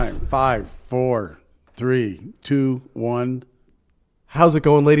5, 4, 3, 2, 1. How's it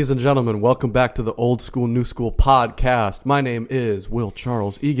going, ladies and gentlemen? Welcome back to the Old School, New School podcast. My name is Will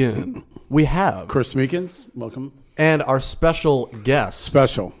Charles Egan. We have Chris Meekins, welcome. And our special guest.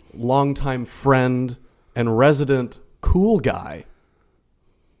 Longtime friend and resident cool guy,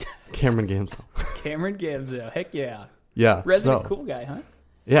 Cameron Gamzo. Cameron Gamzo, heck yeah. Yeah. Resident cool guy, huh?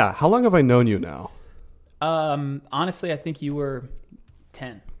 Yeah. How long have I known you now? Honestly, I think you were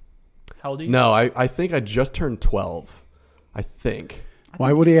 10. How old are you? No, I think I just turned 12. I think.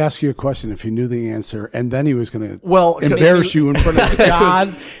 Why would he ask you a question if he knew the answer, and then he was going to embarrass you in front of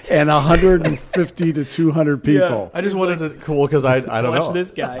God and 150 to 200 people? Yeah, I just wanted to cool because I don't know. Watch this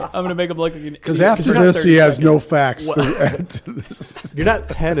guy. I'm going to make him look like because after this he has no facts. You're not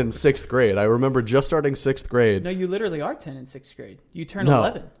 10 in 6th grade. I remember just starting 6th grade. No, you literally are 10 in 6th grade. You turn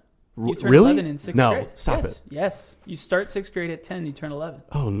 11. You turn really? 11 in 6th grade. No, stop it. Yes. You start 6th grade at 10, you turn 11.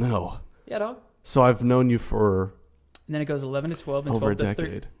 Oh, no. Yeah, dog. So I've known you for... And then it goes 11 to 12 and over 12 to 13. a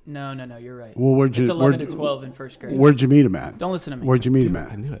decade. No, you're right. Well, it's 11 to 12 in first grade. Where'd you meet him at? Don't listen to me. Where'd you meet him at?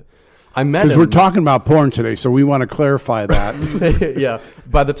 I knew it. I met him. Because we're talking about porn today, so we want to clarify that. Yeah.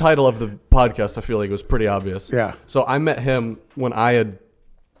 By the title of the podcast, I feel like it was pretty obvious. Yeah. So I met him when I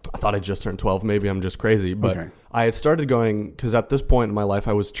thought I just turned 12. Maybe I'm just crazy. But okay. I had started going, because at this point in my life,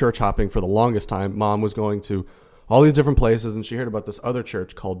 I was church hopping for the longest time. Mom was going to all these different places, and she heard about this other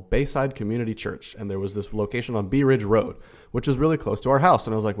church called Bayside Community Church. And there was this location on Bee Ridge Road, which was really close to our house.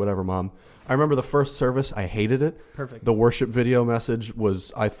 And I was like, whatever, Mom. I remember the first service, I hated it. Perfect. The worship video message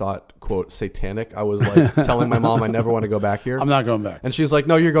was, I thought, quote, satanic. I was like telling my mom I never want to go back here. I'm not going back. And she's like,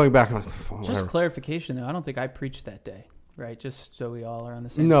 no, you're going back. I'm like, just clarification, though. I don't think I preached that day, right? Just so we all are on the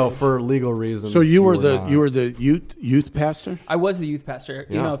same No, page. For legal reasons. So you were the youth pastor? I was the youth pastor.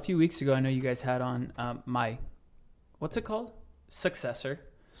 Yeah. You know, a few weeks ago, I know you guys had on my, what's it called? Successor.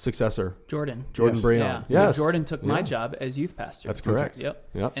 Jordan Breon. Yeah. Yes. So Jordan took my job as youth pastor. That's correct.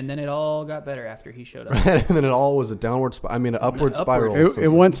 Yep. And then it all got better after he showed up. Right. And then it all was an upward spiral.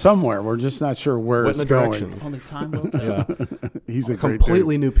 It went somewhere. We're just not sure where it's going. Only time will tell. Yeah. He's a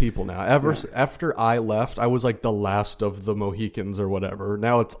completely new people now. After I left, I was like the last of the Mohicans or whatever.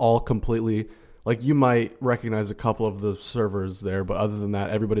 Now it's all completely, like, you might recognize a couple of the servers there, but other than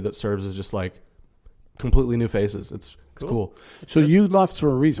that, everybody that serves is just like completely new faces. It's cool. So you left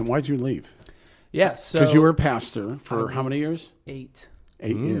for a reason. Why'd you leave? Yeah, so because you were a pastor for how many years? 8.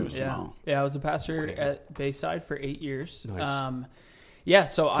 8 years. Yeah, wow. Yeah. I was a pastor at Bayside for 8 years.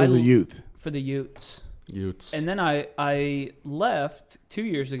 Nice. So for the youth. For the Utes. And then I left 2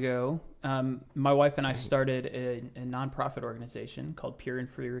 years ago. My wife and I started a nonprofit organization called Pure and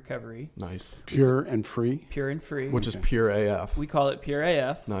Free Recovery. Nice. Pure and Free? Pure and Free. Which is PureAF. We call it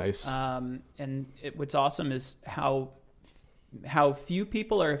PureAF. Nice. And what's awesome is how few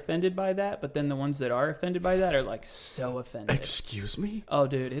people are offended by that, but then the ones that are offended by that are like so offended. Excuse me? Oh,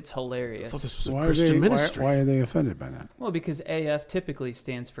 dude, it's hilarious. I thought this was a Christian ministry. Why are they offended by that? Well, because AF typically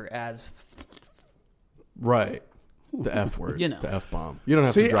stands for as. Right. The F word. You know. The F bomb. You don't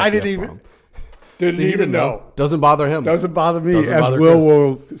have to drop I the didn't F even. bomb. Didn't even know. Doesn't bother him. Doesn't bother me. Doesn't as bother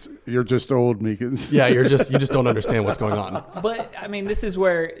Will, you're just old, Meekins. Yeah, you just don't understand what's going on. But I mean, this is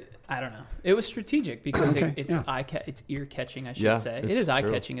where I don't know. It was strategic because it's ear catching. I should say it is eye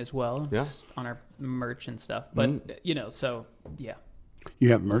catching as well. Yeah. On our merch and stuff. But so yeah.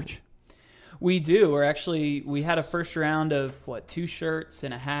 You have merch? We do. We had a first round of 2 shirts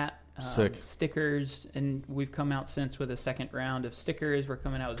and a hat. Sick. Stickers, and we've come out since with a second round of stickers. We're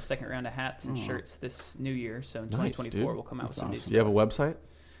coming out with a second round of hats and shirts this new year. So in 2024, we'll come out with some new stuff. Do you have a website?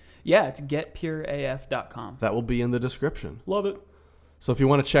 Yeah, it's getpureaf.com. That will be in the description. Love it. So if you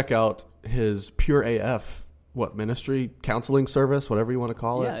want to check out his PureAF, ministry, counseling service, whatever you want to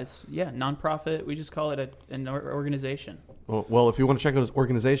call it? Yeah, it's nonprofit. We just call it an organization. Well, if you want to check out his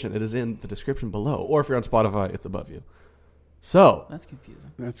organization, it is in the description below. Or if you're on Spotify, it's above you. So that's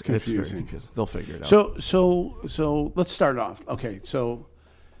confusing. It's very confusing. They'll figure it out. So let's start off. Okay, so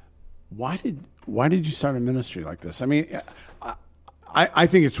why did you start a ministry like this? I mean, I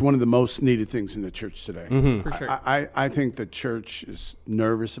think it's one of the most needed things in the church today. Mm-hmm. For sure. I think the church is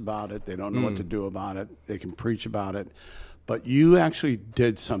nervous about it. They don't know what to do about it. They can preach about it. But you actually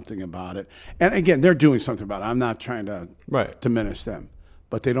did something about it. And again, they're doing something about it. I'm not trying to diminish them.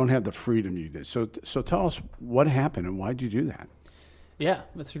 But they don't have the freedom you did. So tell us what happened and why'd you do that? Yeah,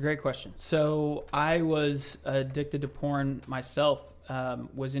 that's a great question. So I was addicted to porn myself,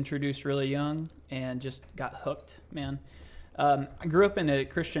 was introduced really young and just got hooked, man. I grew up in a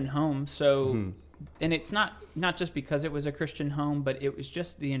Christian home, so and it's not just because it was a Christian home, but it was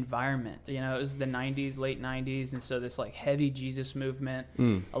just the environment. You know, it was the 90s, late 90s, and so this like heavy Jesus movement.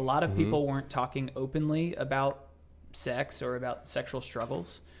 A lot of people weren't talking openly about sex or about sexual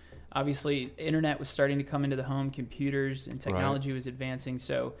struggles. Obviously, internet was starting to come into the home, computers and technology was advancing,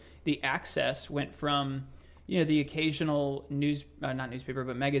 so the access went from, you know, the occasional not newspaper,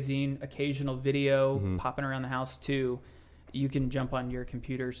 but magazine, occasional video popping around the house to you can jump on your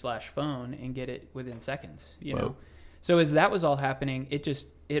computer / phone and get it within seconds, you know? So as that was all happening,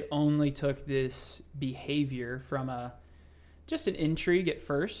 it only took this behavior from just an intrigue at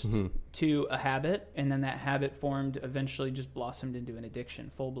first to a habit. And then that habit eventually just blossomed into an addiction,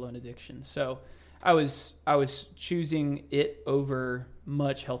 full-blown addiction. So I was choosing it over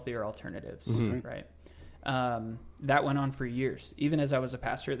much healthier alternatives, right? That went on for years, even as I was a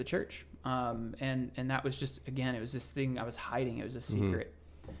pastor of the church. And that was just, again, it was this thing I was hiding. It was a secret.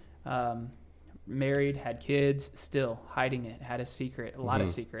 Married, had kids, still hiding it, had a secret, a lot of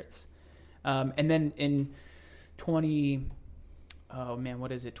secrets. And then in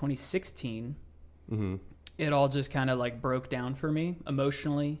 2016, it all just kind of like broke down for me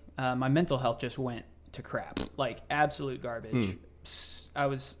emotionally. My mental health just went to crap, like absolute garbage. I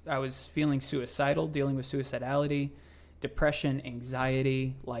was feeling suicidal, dealing with suicidality, depression,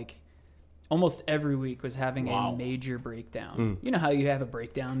 anxiety, like almost every week was having a major breakdown. You know how you have a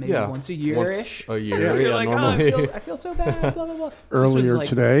breakdown maybe once a year-ish? Once a year, You're like, normally. I feel so bad, blah, blah, blah. Earlier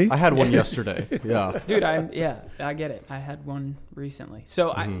today? I had one yesterday, Dude, I get it. I had one recently.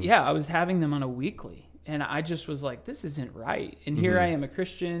 So, I was having them on a weekly. And I just was like, this isn't right. And here I am, a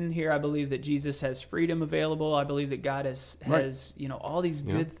Christian. Here I believe that Jesus has freedom available. I believe that God has you know, all these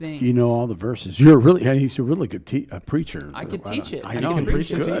good things. You know all the verses. He's a really good preacher. I could teach it. I know. Can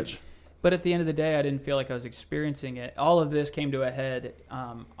preach it. Teach. But at the end of the day, I didn't feel like I was experiencing it. All of this came to a head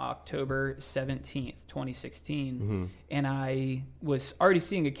October 17th, 2016. And I was already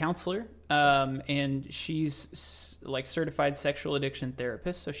seeing a counselor. And she's like certified sexual addiction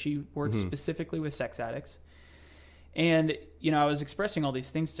therapist. So she works specifically with sex addicts. And, you know, I was expressing all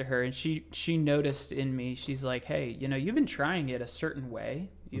these things to her, and she noticed in me, she's like, hey, you know, you've been trying it a certain way.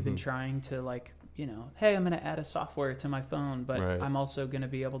 You've been trying to like, you know, hey, I'm going to add a software to my phone, but I'm also going to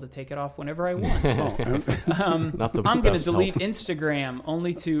be able to take it off whenever I want. I'm going to delete Instagram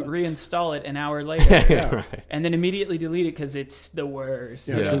only to reinstall it an hour later. And then immediately delete it because it's the worst.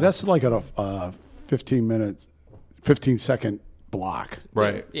 Yeah, because that's like a 15-second block.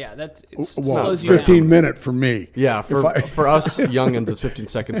 Right. Yeah, that's slows you 15 minute for me. Yeah, for us youngins, it's 15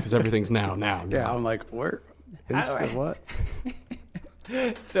 seconds because everything's now. Yeah, I'm like, where is the what?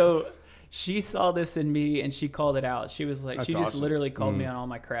 So she saw this in me and she called it out. She was like, That's she just awesome. literally called me on all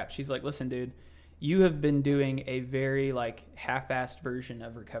my crap. She's like, listen, dude, you have been doing a very like half-assed version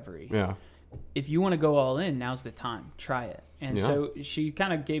of recovery. Yeah. If you want to go all in, now's the time. Try it. And so she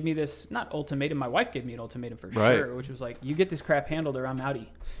kind of gave me this, not ultimatum, my wife gave me an ultimatum for sure, which was like, you get this crap handled or I'm outie.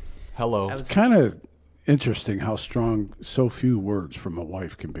 Hello. It's kind of interesting how strong so few words from a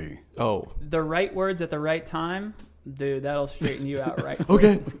wife can be. Oh. The right words at the right time, dude, that'll straighten you out right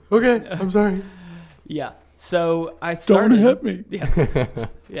Okay, I'm sorry. Yeah. So I started. Don't hit me.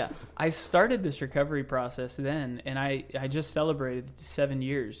 Yeah. I started this recovery process then, and I just celebrated 7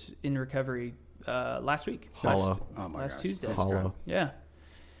 years in recovery last week. Last Tuesday. Holla. Yeah.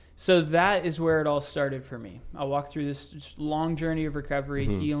 So that is where it all started for me. I walked through this long journey of recovery,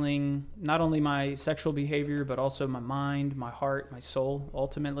 healing not only my sexual behavior, but also my mind, my heart, my soul,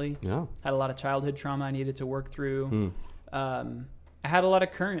 ultimately. Yeah. Had a lot of childhood trauma I needed to work through. I had a lot of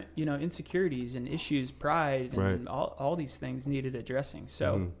current, you know, insecurities and issues, pride, and all these things needed addressing.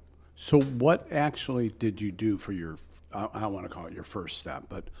 So, So what actually did you do for your, I don't want to call it your first step,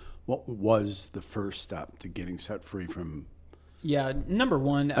 but what was the first step to getting set free from yeah, number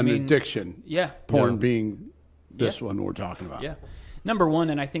one, an addiction? Yeah. Porn being this one we're talking about. Yeah. Number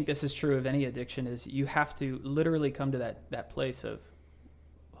one, and I think this is true of any addiction, is you have to literally come to that place of,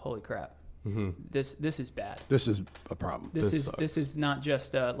 holy crap. This is bad. This is a problem. This is not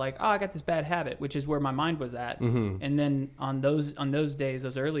just like, oh, I got this bad habit, which is where my mind was at. And then on those days,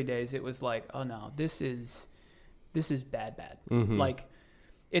 those early days, it was like, oh no, this is bad. Like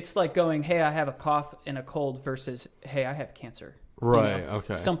it's like going, hey, I have a cough and a cold versus, hey, I have cancer. Right. You know,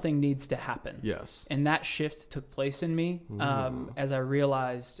 okay. Something needs to happen. Yes. And that shift took place in me as I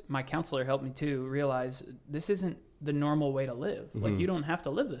realized, my counselor helped me too realize this isn't the normal way to live. Like you don't have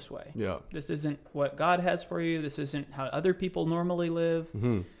to live this way. Yeah. This isn't what God has for you. This isn't how other people normally live.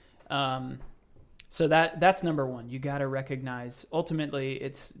 So that's number one. You got to recognize, ultimately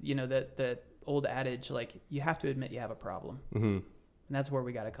it's, you know, that old adage, like you have to admit you have a problem. And that's where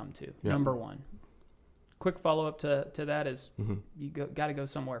we got to come to. Number one. quick follow up to that is you got to go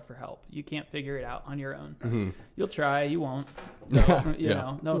somewhere for help. You can't figure it out on your own. You'll try, you won't. No, you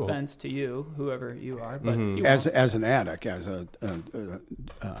know, no offense to you, whoever you are, but you as an addict, as a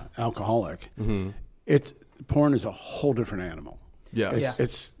alcoholic, porn is a whole different animal.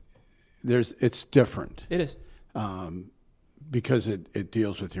 It's different. It is. Because it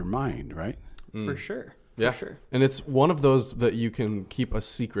deals with your mind, right? For sure. Yeah. For sure. And it's one of those that you can keep a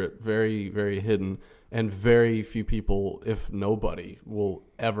secret, very, very hidden, and very few people, if nobody, will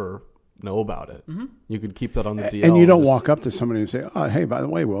ever know about it. You could keep that on the DL. And you don't walk up to somebody and say, "Oh, hey, by the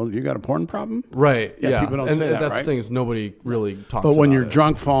way, Will, you got a porn problem?" Right. Yeah. People don't say that, that's right? the thing is nobody really talks But when about you're it.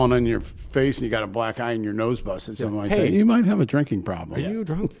 drunk, falling on your face, and you got a black eye and your nose busted, someone might say, Hey. "You might have a drinking problem." Are you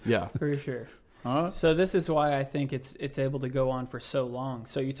drunk? Yeah. For sure. So this is why I think it's able to go on for so long.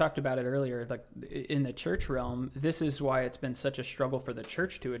 So you talked about it earlier, like in the church realm, this is why it's been such a struggle for the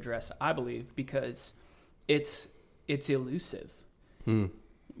church to address, I believe, because it's elusive.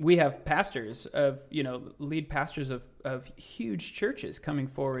 We have pastors lead pastors of huge churches coming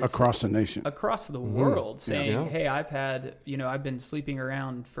forward Across the nation. across the world saying, "Hey, I've been sleeping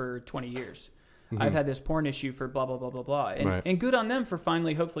around for 20 years. I've had this porn issue for blah, blah, blah, blah, blah." And good on them for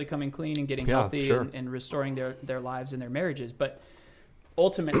finally, hopefully coming clean and getting healthy and restoring their lives and their marriages. But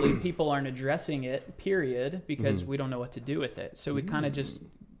ultimately, people aren't addressing it, period, because we don't know what to do with it. So we kind of just,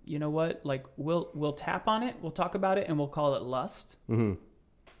 you know what, like we'll tap on it, we'll talk about it, and we'll call it lust.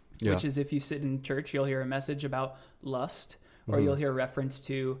 Which is, if you sit in church, you'll hear a message about lust, or you'll hear reference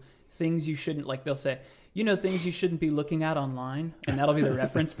to things you shouldn't, like they'll say, things you shouldn't be looking at online, and that'll be the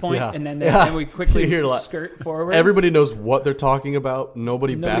reference point. And then we quickly skirt forward. Everybody knows what they're talking about.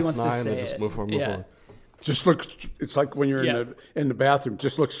 Nobody bats wants an to eye, and say they just it. move forward. Just look. It's like when you're in the bathroom.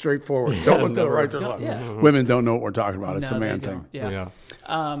 Just look straight forward. Don't look to the right or left. Women don't know what we're talking about. It's a man thing.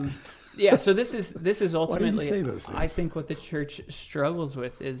 So this is ultimately, Why do you say those things? I think what the church struggles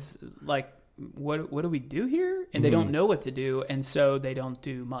with is like, what do we do here? And they don't know what to do, and so they don't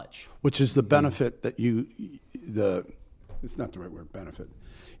do much. Which is the benefit that it's not the right word, benefit.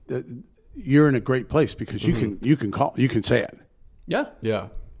 You're in a great place because you can say it.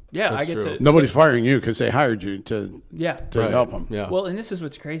 Yeah, I get true. to. Nobody's firing you because they hired you to help them. Yeah. Well, and this is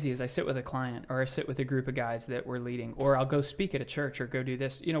what's crazy is I sit with a client or I sit with a group of guys that we're leading, or I'll go speak at a church or go do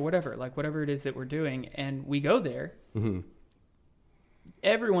this, whatever it is that we're doing, and we go there.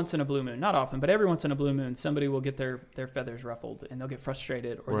 Every once in a blue moon, not often, but every once in a blue moon, somebody will get their feathers ruffled and they'll get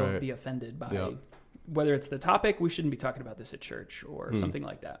frustrated or they'll be offended by whether it's the topic, we shouldn't be talking about this at church, or something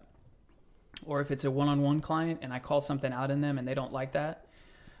like that. Or if it's a one-on-one client and I call something out in them and they don't like that.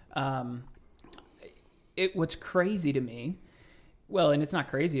 What's crazy to me, well, and it's not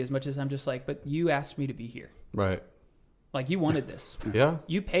crazy as much as I'm just like, but you asked me to be here. Right. Like, you wanted this. Yeah.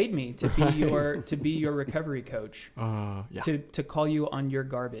 You paid me to be your recovery coach. To call you on your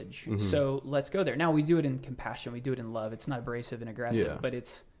garbage. So let's go there. Now we do it in compassion. We do it in love. It's not abrasive and aggressive, but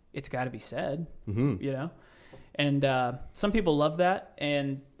it's got to be said. And some people love that,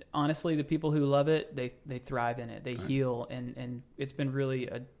 and honestly, the people who love it, they thrive in it. They heal, and it's been really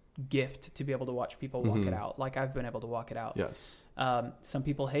a gift to be able to watch people walk it out, like I've been able to walk it out. Yes. Some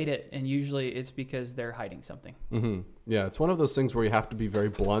people hate it, and usually it's because they're hiding something. Yeah, it's one of those things where you have to be very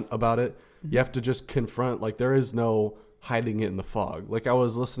blunt about it. You have to just confront, like, there is no hiding it in the fog. Like,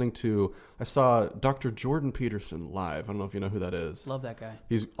 I saw Dr. Jordan Peterson live. I don't know if you know who that is. Love that guy.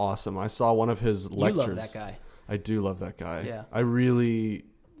 He's awesome. I saw one of his lectures. You love that guy. I do love that guy. Yeah. I really,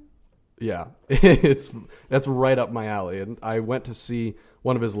 that's right up my alley. And I went to see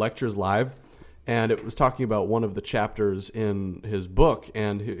one of his lectures live, and it was talking about one of the chapters in his book,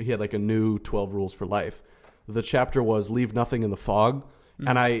 and he had like a new 12 rules for life. The chapter was leave nothing in the fog.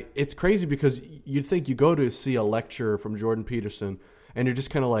 And it's crazy because you'd think you go to see a lecture from Jordan Peterson and you're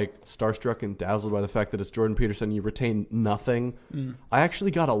just kind of like starstruck and dazzled by the fact that it's Jordan Peterson. You retain nothing. I actually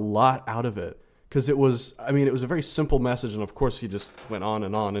got a lot out of it because it was a very simple message. And of course he just went on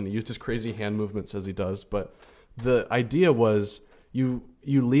and he used his crazy hand movements as he does. But the idea was you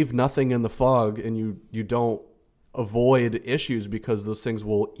leave nothing in the fog, and you don't avoid issues because those things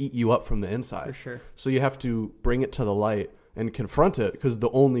will eat you up from the inside. For sure. So you have to bring it to the light and confront it, because the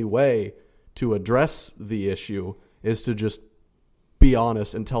only way to address the issue is to just be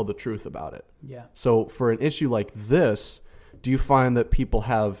honest and tell the truth about it. Yeah. So for an issue like this, do you find that people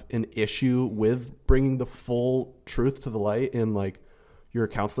have an issue with bringing the full truth to the light in like your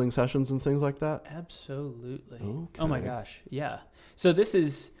counseling sessions and things like that? Absolutely. Okay. Oh my gosh. Yeah. So this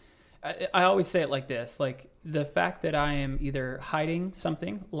is, I always say it like this, like the fact that I am either hiding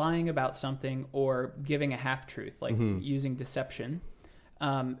something, lying about something, or giving a half truth, like using deception,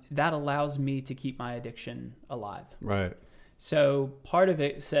 that allows me to keep my addiction alive. Right. So part of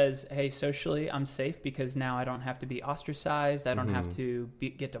it says, hey, socially, I'm safe because now I don't have to be ostracized. I don't have to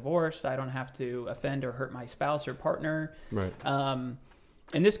get divorced. I don't have to offend or hurt my spouse or partner. Right. And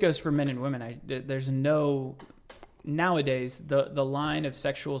this goes for men and women. There's no, nowadays, the line of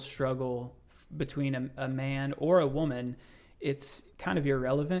sexual struggle between a man or a woman, it's kind of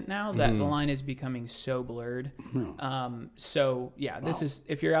irrelevant now that the line is becoming so blurred. So yeah, this is,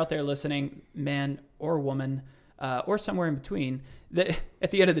 if you're out there listening, man or woman, or somewhere in between, that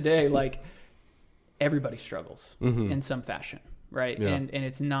at the end of the day, like, everybody struggles in some fashion, right? Yeah. And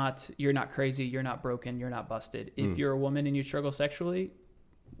it's not, you're not crazy, you're not broken, you're not busted. If you're a woman and you struggle sexually,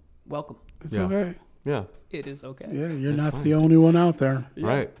 welcome. It's okay. Yeah. It is okay. Yeah, you're not the only one out there. Yeah,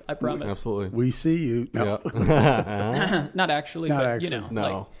 Right. I promise. Absolutely. We see you. No. Yeah. Not actually, Not but actually. you know. No,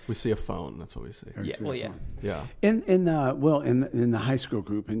 Like, we see a phone. That's what we see. yeah, well, yeah. Yeah. In the high school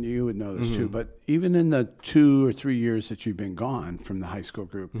group, and you would know this too, but even in the 2 or 3 years that you've been gone from the high school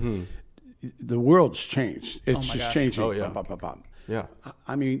group, the world's changed. It's just gosh. changing. Oh, yeah. Bop, bop, bop, bop. Yeah.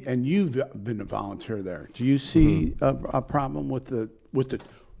 I mean, and you've been a volunteer there. Do you see a problem with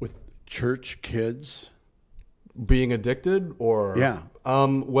church kids? Being addicted or Yeah.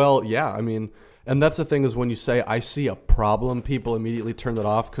 Well, yeah, I mean, and that's the thing is when you say I see a problem, people immediately turn that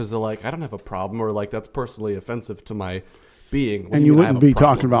off because they're like, I don't have a problem, or like that's personally offensive to my being. And you wouldn't be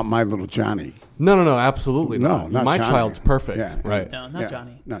talking about my little Johnny. No, absolutely No, not. not My Johnny. child's perfect, Yeah. right? No, not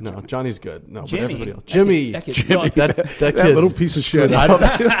Johnny. Not No, Johnny. Johnny's good. No, Jimmy. but everybody else. That Jimmy. kid sucks. That That kid's little piece of shit. screwed up.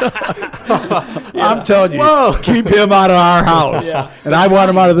 I'm telling you, keep him out of our house. Yeah. And I want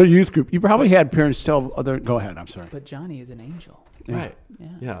him out of the youth group. You probably had parents tell other. Go ahead. I'm sorry. But Johnny is an angel. Right. Yeah.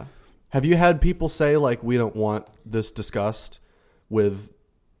 Yeah. Have you had people say like we don't want this discussed with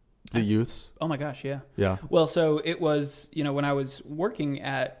the youths? Oh my gosh, yeah. Yeah. Well, so it was, when I was working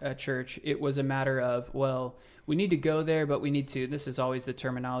at a church, it was a matter of, well, we need to go there, but we need to, this is always the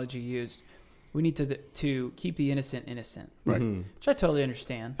terminology used, we need to keep the innocent, Right. which I totally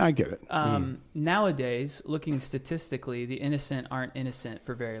understand. I get it. Nowadays, looking statistically, the innocent aren't innocent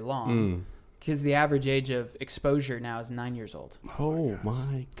for very long because the average age of exposure now is 9 years old. Oh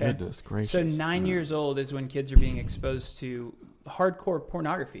my goodness gracious. So 9 years old is when kids are being exposed to hardcore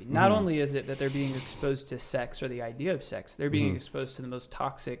pornography. Not only is it that they're being exposed to sex or the idea of sex, they're being exposed to the most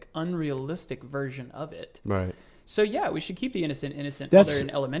toxic, unrealistic version of it. Right. So yeah, we should keep the innocent while they're in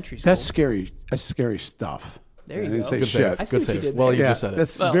elementary school. That's scary. That's scary stuff. There you I didn't go. say Good shit. save. I see Good what you save. did Well, there. you Yeah, just said it.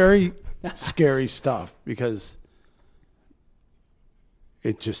 that's Well- very scary stuff because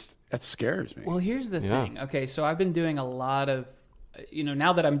that scares me. Well, here's the thing. Okay, so I've been doing a lot of,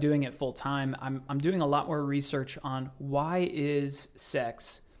 now that I'm doing it full time, I'm doing a lot more research on why is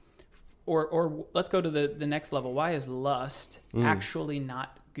sex, or let's go to the next level. Why is lust actually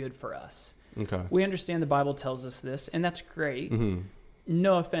not good for us? Okay. We understand the Bible tells us this, and that's great.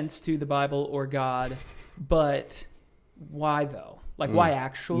 No offense to the Bible or God, but why though? Like, why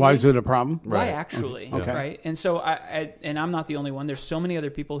actually? Why is it a problem? Why Right. actually? Okay. Right. And so and I'm not the only one. There's so many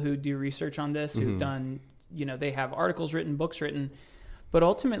other people who do research on this, who've done, they have articles written, books written. But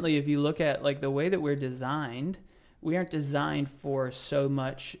ultimately, if you look at like the way that we're designed, we aren't designed for so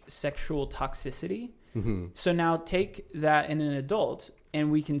much sexual toxicity. So now take that in an adult and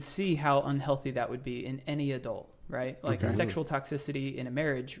we can see how unhealthy that would be in any adult, right? Like sexual toxicity in a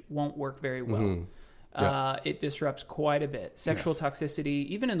marriage won't work very well. It disrupts quite a bit. Sexual toxicity,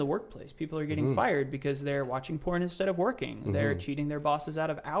 even in the workplace, people are getting fired because they're watching porn instead of working. They're cheating their bosses out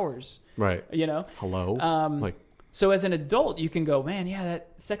of hours. Right. Hello. So as an adult, you can go, man, yeah, that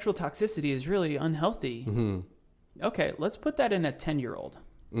sexual toxicity is really unhealthy. Okay, let's put that in a 10-year-old.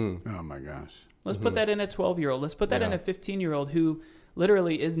 Oh my gosh. Let's put that in a 12-year-old. Let's put that in a 15-year-old who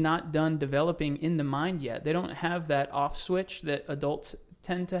literally is not done developing in the mind yet. They don't have that off switch that adults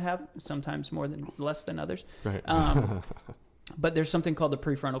tend to have, sometimes less than others. Right. But there's something called the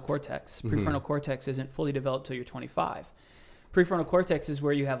prefrontal cortex. Prefrontal cortex isn't fully developed till you're 25. Prefrontal cortex is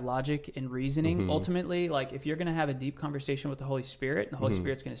where you have logic and reasoning. Ultimately, like if you're going to have a deep conversation with the Holy Spirit and the Holy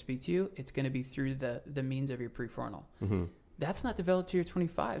Spirit's going to speak to you, it's going to be through the means of your prefrontal. That's not developed till you're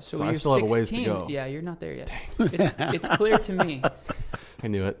 25. So when I you're still 16, have a ways to go. Yeah, you're not there yet. It's clear to me. I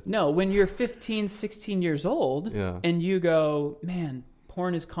knew it. No, when you're 15, 16 years old and you go, man,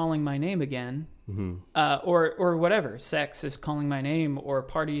 porn is calling my name again, or whatever, sex is calling my name, or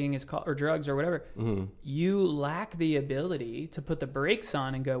partying is or drugs or whatever, you lack the ability to put the brakes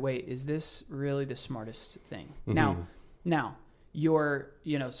on and go, wait, is this really the smartest thing? Now, your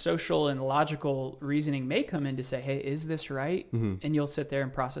social and logical reasoning may come in to say, hey, is this right? And you'll sit there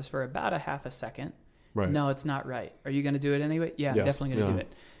and process for about a half a second. Right. No, it's not right. Are you going to do it anyway? Yeah, Yes. definitely going to do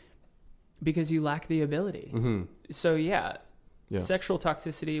it. Because you lack the ability. So sexual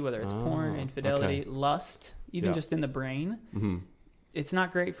toxicity, whether it's porn, infidelity, lust, even just in the brain, it's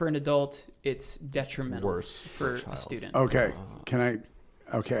not great for an adult. It's detrimental for a student. Okay.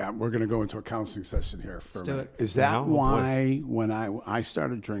 We're going to go into a counseling session here for a minute. Is that No? why when I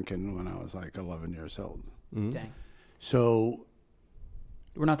started drinking when I was like 11 years old? Dang. So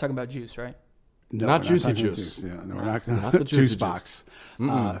We're not talking about juice, right? no, Not we're juicy talking juice. Yeah, no, we're not the juicy juice juice. box.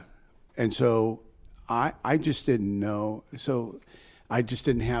 And so I just didn't know. So I just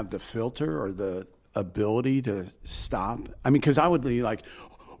didn't have the filter or the ability to stop. I mean, because I would be like,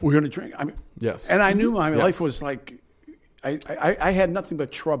 we're going to drink. I mean, Yes. And I knew my life was like, I had nothing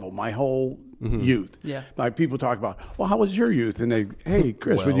but trouble my whole youth. Yeah. Like people talk about, well, how was your youth? And they, hey,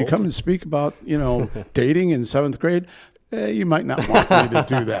 Chris, would you Well. come and speak about, dating in 7th grade? You might not want me to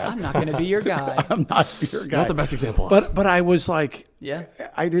do that. I'm not going to be your guy. I'm not your guy. Not the best example. But I was like, Yeah.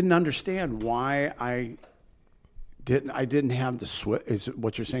 I didn't understand why I didn't have the switch. Is it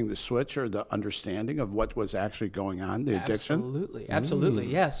what you're saying, the switch or the understanding of what was actually going on, the addiction?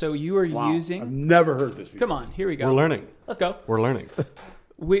 Absolutely. Yeah. So you were Wow. using. I've never heard this before. Come on, here we go. We're learning. Let's go. We're learning.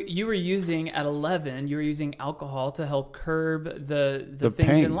 You were using at 11. You were using alcohol to help curb the things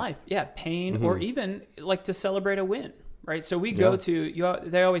pain. in life. Yeah, pain, or even like to celebrate a win. Right. So we go to.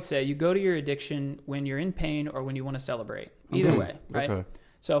 They always say you go to your addiction when you're in pain or when you want to celebrate. Either way, right? Okay.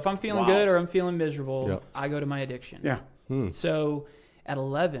 So if I'm feeling Wow. good or I'm feeling miserable, Yep. I go to my addiction. Yeah. So at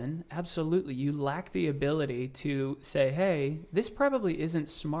 11, absolutely, you lack the ability to say, hey, this probably isn't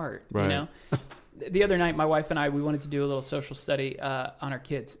smart. Right. The other night, my wife and I, we wanted to do a little social study on our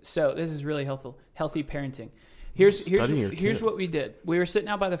kids. So this is really healthy parenting. Here's what we did. We were sitting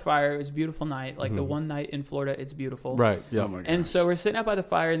out by the fire. It was a beautiful night, like the one night in Florida. It's beautiful. Right. Yeah. Oh my And gosh. so we're sitting out by the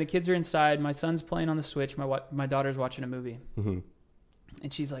fire, and the kids are inside. My son's playing on the Switch. My daughter's watching a movie.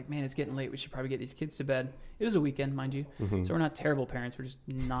 And she's like, man, it's getting late. We should probably get these kids to bed. It was a weekend, mind you. So we're not terrible parents. We're just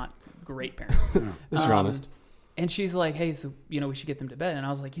not great parents. Just be honest. And she's like, hey, so, we should get them to bed. And I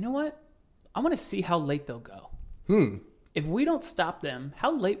was like, you know what? I want to see how late they'll go. If we don't stop them,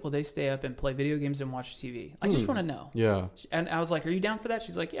 how late will they stay up and play video games and watch TV? I just want to know. Yeah. And I was like, are you down for that?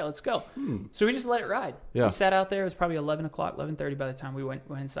 She's like, yeah, let's go. So we just let it ride. Yeah. We sat out there. It was probably 11 o'clock, 11:30 by the time we went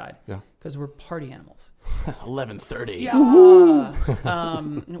inside. Yeah. Because we're party animals. 11:30. Yeah.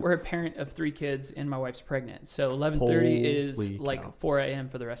 We're a parent of 3 kids and my wife's pregnant. So 11:30 is Holy like cow. 4 a.m.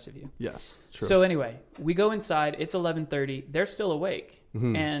 for the rest of you. Yes. True. So anyway, we go inside. It's 11:30. They're still awake.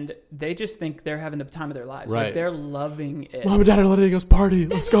 And they just think they're having the time of their lives. Right. Like they're loving it. Mom and Dad are letting us party.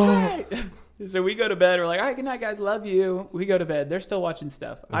 Let's go. Right. So we go to bed. We're like, all right, good night, guys. Love you. We go to bed. They're still watching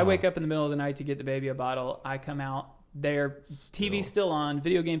stuff. I wake up in the middle of the night to get the baby a bottle. I come out. Their TV's still on.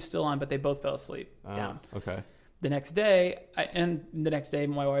 Video game's still on, but they both fell asleep down. Okay. The next day,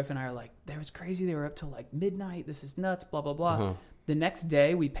 my wife and I are like, that was crazy. They were up till like midnight. This is nuts, blah, blah, blah. The next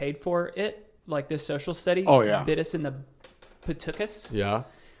day, we paid for it. Like this social study bit us in the patukas. Yeah.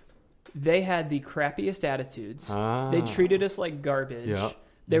 They had the crappiest attitudes. They treated us like garbage. Yeah.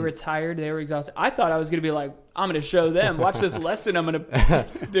 They were tired. They were exhausted. I thought I was going to be like, I'm going to show them. Watch this lesson. I'm going to...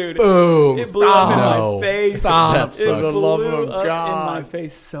 Dude. Boom. It blew up in my face. Stop. It For the love blew of up God. in my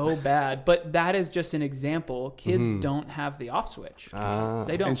face so bad. But that is just an example. Kids don't have the off switch.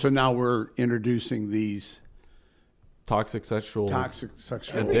 They don't. And so now we're introducing these Toxic sexual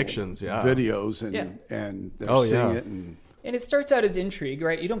videos addictions. Yeah. and they're Oh, seeing yeah. it and And it starts out as intrigue,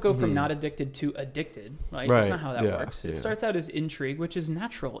 right? You don't go from not addicted to addicted, right? Right. That's not how that Yeah. works. It Yeah. starts out as intrigue, which is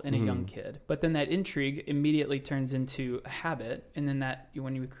natural in a young kid. But then that intrigue immediately turns into a habit. And then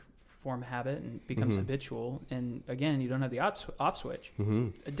when you form a habit and becomes habitual, and again, you don't have the off switch,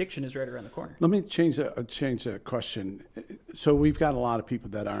 addiction is right around the corner. let me change the question. So we've got a lot of people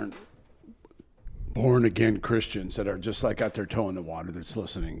that aren't born again Christians that are just like got their toe in the water that's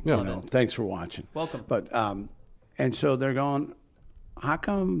listening. Yeah. Thanks for watching. Welcome. But and so they're going, how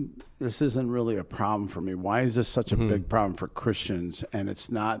come this isn't really a problem for me? Why is this such a big problem for Christians and it's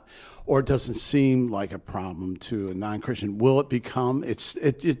not, or it doesn't seem like a problem to a non-Christian? Will it become?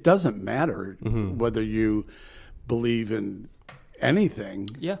 It doesn't matter whether you believe in anything.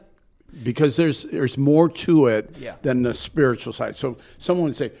 Yeah. Because there's more to it Yeah. than the spiritual side. So someone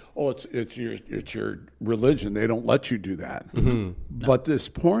would say, "Oh, it's your religion. They don't let you do that." But this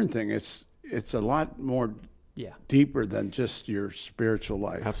porn thing, it's a lot more deeper than just your spiritual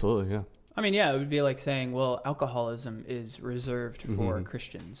life. Absolutely. Yeah. I mean, yeah, it would be like saying, well, alcoholism is reserved for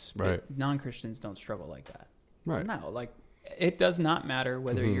Christians. Right. Non-Christians don't struggle like that. Right. No, like it does not matter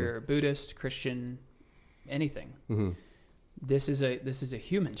whether you're Buddhist, Christian, anything. this is a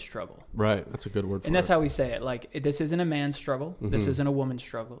human struggle. Right. That's a good word for it. And that's how we say it. Like, this isn't a man's struggle. This isn't a woman's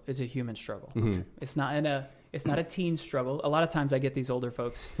struggle. It's a human struggle. It's not a teen struggle. A lot of times I get these older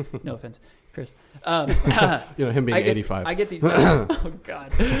folks, no offense, Chris. Him being 85. I get these. Oh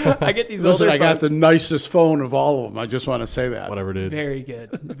God, I get these Listen, older. I got folks. the nicest phone of all of them. I just want to say that. Whatever, dude. Very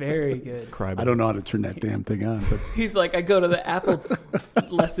good, very good. I don't know how to turn that damn thing on. But He's like, I go to the Apple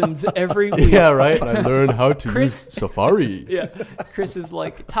lessons every week. Yeah, right. I learn how to use Safari. Yeah, Chris is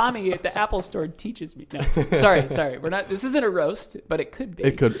like, Tommy at the Apple store teaches me. No, sorry. We're not. This isn't a roast, but it could be.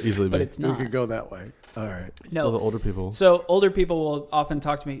 It could easily be. But it's not. we could go that way. All right. No. So the older people. So older people will often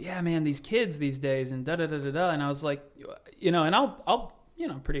talk to me, yeah, man, these kids these days, and da-da-da-da-da. And I was like, and I'll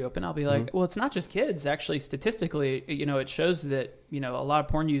pretty open. I'll be like, well, it's not just kids. Actually, statistically, it shows that, a lot of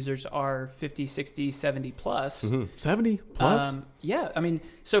porn users are 50, 60, 70 plus. 70 plus? Yeah. I mean,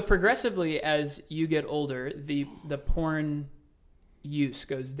 so progressively as you get older, the porn use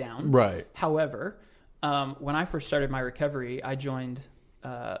goes down. Right. However, when I first started my recovery, I joined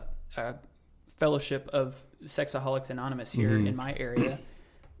a fellowship of Sexaholics Anonymous here in my area.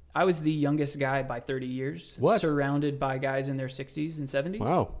 I was the youngest guy by 30 years, surrounded by guys in their 60s and 70s.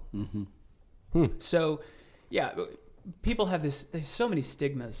 Wow. So, yeah, people have there's so many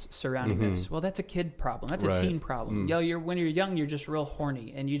stigmas surrounding this. Well, that's a kid problem. That's a teen problem. When you're young, you're just real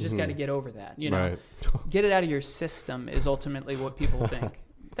horny, and you just got to get over that. Right. Get it out of your system is ultimately what people think.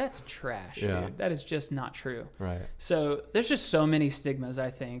 That's trash, dude. That is just not true. Right. So there's just so many stigmas. I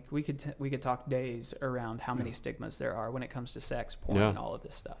think we could talk days around how many stigmas there are when it comes to sex, porn, and all of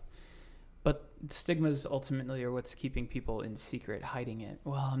this stuff. But stigmas ultimately are what's keeping people in secret, hiding it.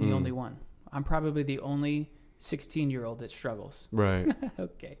 Well, I'm the only one. I'm probably the only 16-year-old that struggles. Right.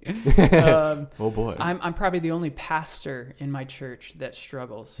 Okay. Oh boy. I'm probably the only pastor in my church that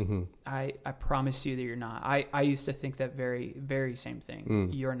struggles. I promise you that you're not. I used to think that very, very same thing.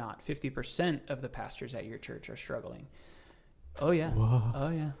 You're not. 50% of the pastors at your church are struggling. Oh yeah. Whoa. Oh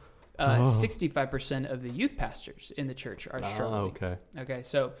yeah. 65% of the youth pastors in the church are struggling. Okay. Okay.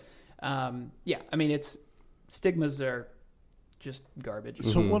 So, yeah. I mean, stigmas are just garbage.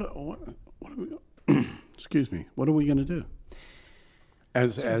 So what are we? Excuse me. What are we going to do?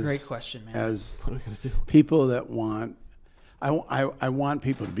 That's a great question, man. As what are we going to do? People that want, I want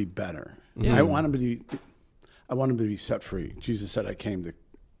people to be better. I want them to be set free. Jesus said, "I came to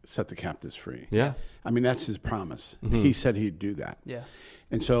set the captives free." Yeah. I mean, that's his promise. He said he'd do that. Yeah.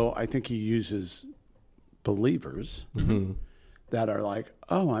 And so I think he uses believers that are like,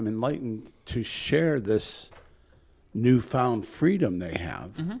 "Oh, I'm enlightened," to share this newfound freedom they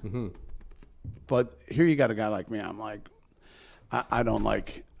have. But here you got a guy like me. I'm like, I don't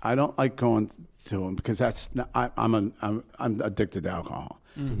like going to him because that's not, I'm addicted to alcohol.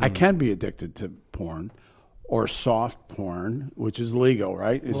 I can be addicted to porn or soft porn, which is legal,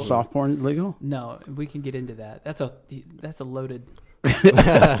 right? Is soft porn legal? No, we can get into that. That's a loaded.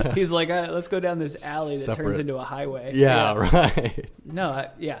 He's like, let's go down this alley that turns into a highway. Yeah. Right. No,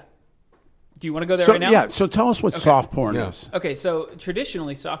 yeah. Do you want to go there right now? Yeah, so tell us what soft porn is. Okay, so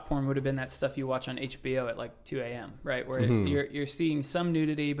traditionally soft porn would have been that stuff you watch on HBO at like 2 a.m., right? Where you're seeing some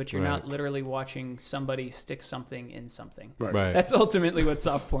nudity, but you're not literally watching somebody stick something in something. Right. That's ultimately what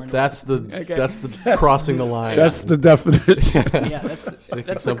soft porn is. That's the crossing the line. That's the definition. Yeah, that's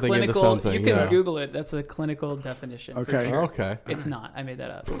the something into clinical. something, You can Google it. That's a clinical definition. Okay. For sure. Okay. It's not. I made that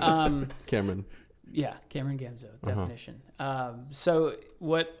up. Cameron. Yeah, Cameron Gamzo definition. So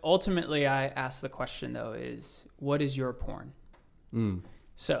what ultimately I ask the question though is, what is your porn?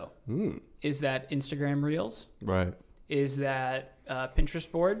 So is that Instagram Reels? Right. Is that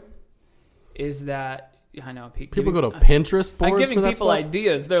Pinterest board? Is that people go to Pinterest boards? I'm giving for that people stuff?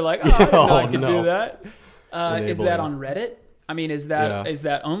 ideas. They're like, I didn't know I could do that. Is that Enabling. on Reddit? I mean, is that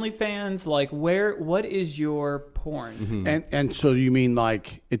OnlyFans? Like, what is your porn? And so you mean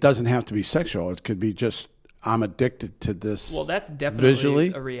like it doesn't have to be sexual? It could be just I'm addicted to this. Well, that's definitely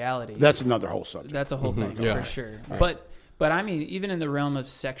visually a reality. That's another whole subject. That's a whole thing for sure. Right. But I mean, even in the realm of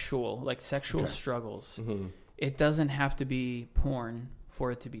sexual struggles, it doesn't have to be porn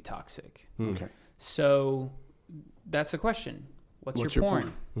for it to be toxic. Okay. So that's the question. What's your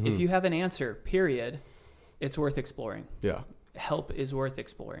porn? If you have an answer, period, it's worth exploring. Yeah. Help is worth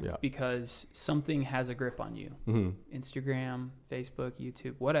exploring because something has a grip on you. Instagram, Facebook,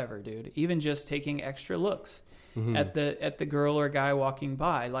 YouTube, whatever, dude. Even just taking extra looks at the girl or guy walking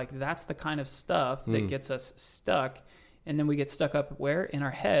by, like that's the kind of stuff that gets us stuck, and then we get stuck up where in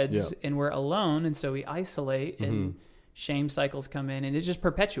our heads, and we're alone, and so we isolate, and shame cycles come in, and it just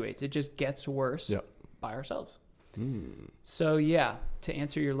perpetuates. It just gets worse by ourselves. So yeah, to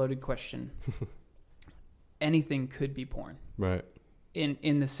answer your loaded question. anything could be porn. Right.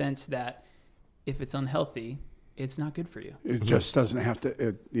 In the sense that if it's unhealthy, it's not good for you. It just doesn't have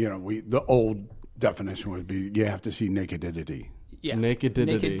to. The old definition would be you have to see nakedity. Yeah.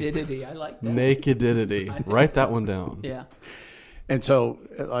 Nakedity. I like that. Nakedity. Write that one down. Yeah. And so,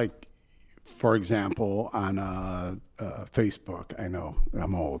 like, for example, on Facebook, I know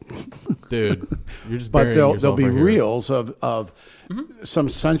I'm old, dude. You're just but there'll be right reels of some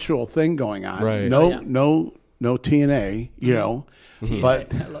sensual thing going on. Right. No TNA. TNA.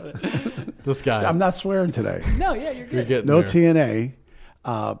 But I love it. This guy. I'm not swearing today. No, yeah, you're good. You're getting No there. TNA.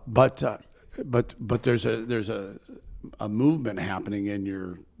 But there's a movement happening in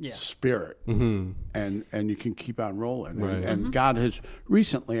your spirit, and you can keep on rolling. Right. And God has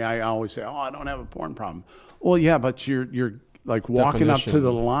recently. I always say, I don't have a porn problem. Well, yeah, but you're like walking up to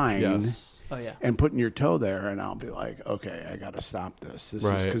the line. Yes. Oh, yeah. And putting your toe there, and I'll be like, okay, I got to stop this. This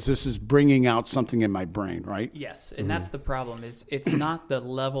right. is because this is bringing out something in my brain, right? Yes, and that's the problem. Is it's not the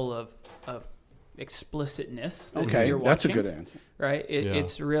level of explicitness that you're watching. That's a good answer. Right?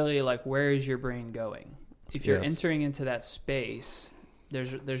 It's really like, where is your brain going? If you're entering into that space,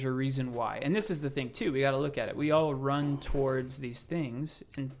 there's a reason why. And this is the thing too. We got to look at it. We all run towards these things,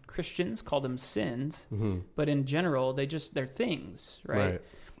 and Christians call them sins, but in general, they're things, right?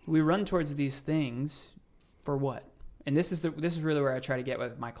 We run towards these things for what? And this is really where I try to get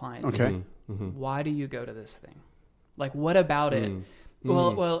with my clients. Okay. Why do you go to this thing? Like, what about it?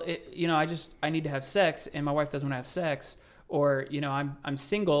 Well, I need to have sex, and my wife doesn't want to have sex, or I'm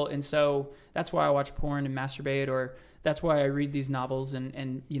single, and so that's why I watch porn and masturbate, or that's why I read these novels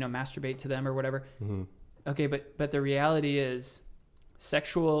and masturbate to them or whatever. Okay, but the reality is,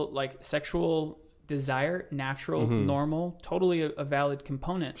 sexual desire, natural, normal, totally a valid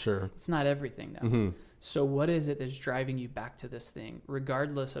component. Sure. It's not everything though. So what is it that's driving you back to this thing,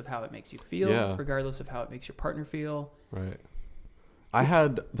 regardless of how it makes you feel, regardless of how it makes your partner feel? Right.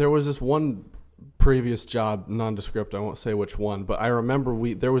 There was this one previous job, nondescript, I won't say which one, but I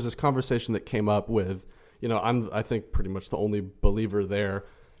remember there was this conversation that came up with, I think pretty much the only believer there,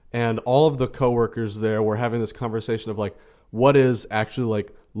 and all of the coworkers there were having this conversation of like, what is actually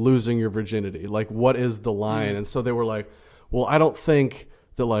like losing your virginity? Like, what is the line? And so they were like, well, I don't think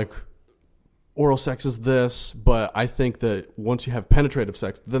that like oral sex is this, but I think that once you have penetrative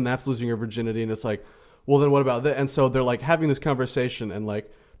sex, then that's losing your virginity. And it's like, well, then what about that? And so they're like having this conversation and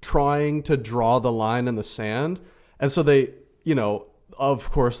like trying to draw the line in the sand. And so they,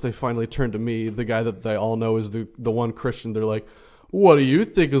 of course, they finally turned to me, the guy that they all know is the one Christian. They're like, what do you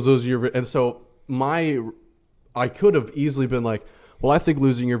think is losing your virginity? And so I could have easily been like, well, I think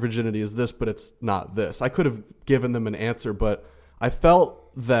losing your virginity is this, but it's not this. I could have given them an answer, but I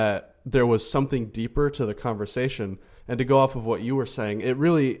felt that there was something deeper to the conversation. And to go off of what you were saying,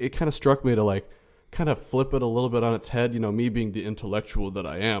 it kind of struck me to like kind of flip it a little bit on its head. Me being the intellectual that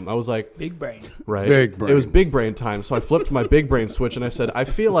I am, I was like, big brain, right? Big brain. It was big brain time. So I flipped my big brain switch and I said, I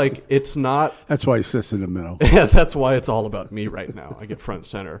feel like it's not. That's why he sits in the middle. Yeah, that's why it's all about me right now. I get front and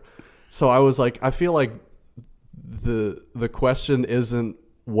center. So I was like, I feel like the question isn't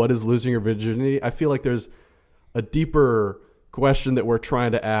what is losing your virginity. I feel like there's a deeper question that we're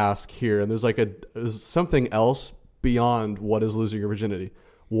trying to ask here, and there's something else beyond what is losing your virginity.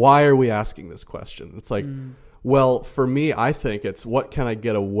 Why are we asking this question? It's like, well, for me, I think it's what can I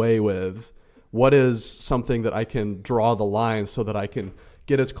get away with? What is something that I can draw the line so that I can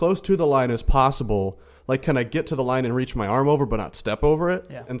get as close to the line as possible? Like, can I get to the line and reach my arm over but not step over it?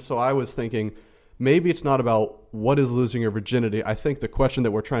 Yeah. And so I was thinking, maybe it's not about what is losing your virginity. I think the question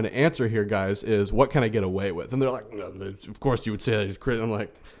that we're trying to answer here, guys, is what can I get away with? And they're like, no, of course you would say that he's Christian. I'm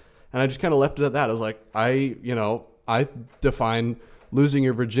like, and I just kind of left it at that. I was like, I define losing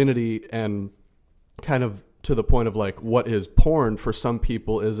your virginity and kind of to the point of like what is porn for some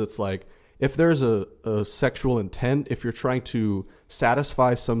people is it's like if there's a sexual intent, if you're trying to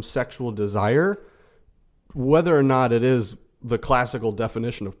satisfy some sexual desire, whether or not it is the classical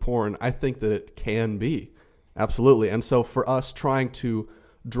definition of porn, I think that it can be. Absolutely. And so for us trying to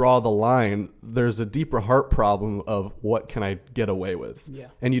draw the line, there's a deeper heart problem of what can I get away with? Yeah.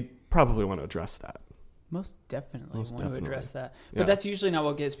 And you probably want to address that. Most definitely want to address that. But Yeah. that's usually not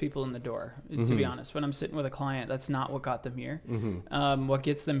what gets people in the door, to be honest. When I'm sitting with a client, that's not what got them here. What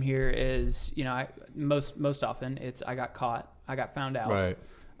gets them here is, most often it's I got caught, I got found out. Right.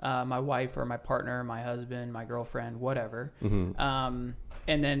 My wife or my partner, my husband, my girlfriend, whatever. And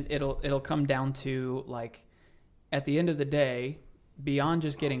then it'll come down to like, at the end of the day, beyond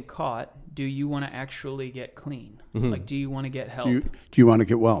just getting caught, do you want to actually get clean? Like, do you want to get help? Do you want to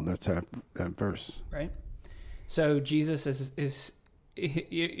get well? That's that verse. Right. So Jesus is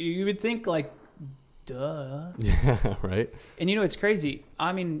you would think like duh. Yeah, right. And it's crazy.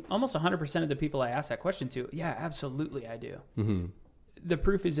 I mean, almost 100% of the people I ask that question to, yeah, absolutely I do. Mm-hmm. The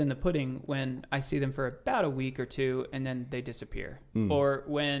proof is in the pudding when I see them for about a week or two and then they disappear. Or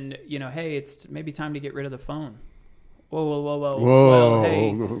when, hey, it's maybe time to get rid of the phone. Whoa. Well,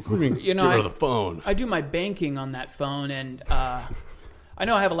 hey, get rid of the phone. I do my banking on that phone, and I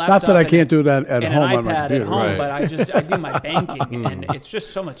know I have a laptop. Not that I can't do that at and home an on my iPad computer. at home, Right. but I do my banking, and it's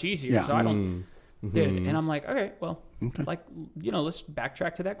just so much easier. Yeah. So I don't. And I'm like, okay, well, let's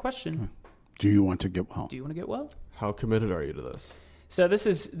backtrack to that question. Do you want to get well? Do you want to get well? How committed are you to this? So this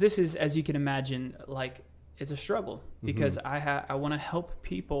is as you can imagine, like it's a struggle because I want to help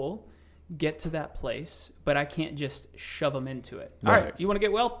people get to that place, but I can't just shove them into it. All right, you want to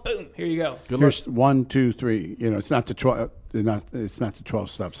get well? Boom, here you go. Here's 1, 2, 3. It's not the 12. It's not the 12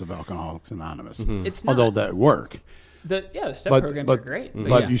 steps of Alcoholics Anonymous. It's not. Although that work. The step programs are great,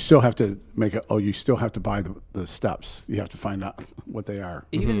 but you still have to make it. Oh, you still have to buy the steps. You have to find out what they are.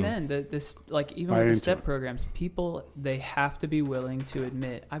 Even then, even with the step programs, people they have to be willing to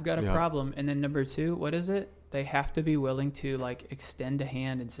admit I've got a problem. And then number 2, what is it? They have to be willing to extend a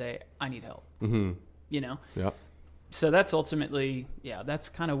hand and say, I need help. Mm-hmm. Yep. So that's ultimately, that's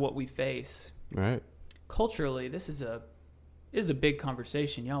kind of what we face. Right. Culturally, this is a big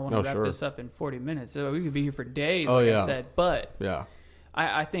conversation. Y'all want to wrap this up in 40 minutes. So we could be here for days, I said. But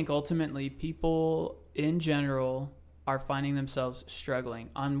I think ultimately people in general are finding themselves struggling.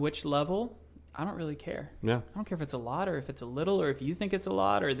 On which level? I don't really care. Yeah. I don't care if it's a lot or if it's a little or if you think it's a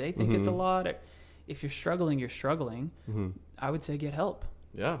lot or they think it's a lot. If you're struggling, you're struggling. I would say get help.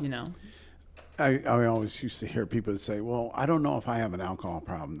 Yeah. I always used to hear people say, well, I don't know if I have an alcohol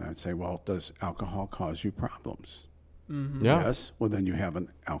problem. And I'd say, well, does alcohol cause you problems? Mm-hmm. Yeah. Yes. Well, then you have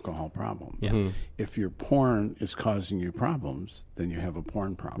an alcohol problem. Yeah. Mm-hmm. If your porn is causing you problems, then you have a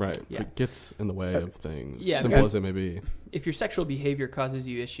porn problem. Right. Yeah. If it gets in the way of things, Yeah, simple as it may be. If your sexual behavior causes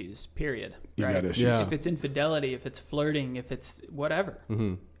you issues, period. You right? got issues. Yeah. If it's infidelity, if it's flirting, if it's whatever.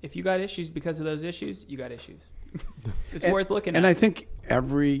 Mm-hmm. If you got issues because of those issues, you got issues. It's worth looking at. And I think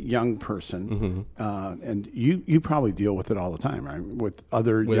every young person, and you probably deal with it all the time, right? With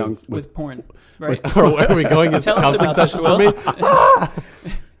other young... With porn, right? Are we going into counseling session for me?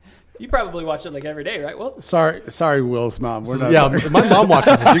 You probably watch it every day, right? Well, sorry, Will's mom. We're not. Yeah, my mom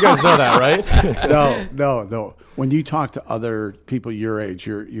watches this. You guys know that, right? No. When you talk to other people your age,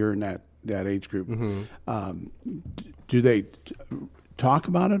 you're in that age group. Do they talk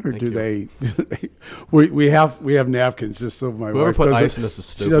about it, or do they? We have napkins just so my Whoever wife put doesn't, ice in this is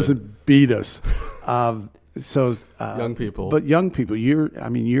stupid. She doesn't beat us. Young people, but young people, you're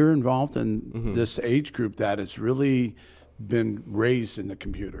involved in this age group that has really been raised in the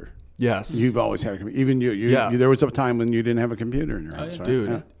computer. Yes, you've always had a computer. Even you there was a time when you didn't have a computer in your house, right?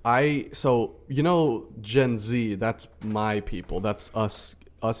 Dude. Yeah. Gen Z. That's my people. That's us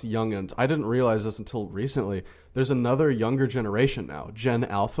youngins. I didn't realize this until recently. There's another younger generation now, Gen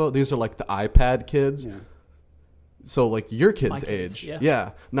Alpha. These are the iPad kids. Yeah. So your kids' age.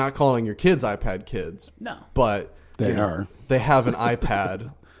 Yeah. Not calling your kids iPad kids. No. But they are. They have an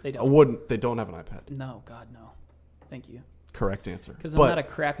iPad. They don't. They don't have an iPad. No, God, no. Thank you. Correct answer. Because I'm not a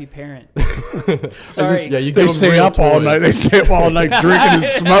crappy parent. Sorry. They stay up all night. They stay up all night drinking and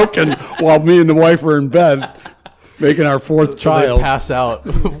smoking while me and the wife are in bed making our fourth child. They pass out.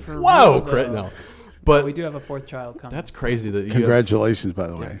 Whoa, no. But we do have a fourth child coming. That's crazy. Congratulations, by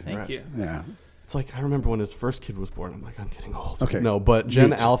the way. Thank you. Yeah. It's I remember when his first kid was born. I'm I'm getting old. Okay. No, but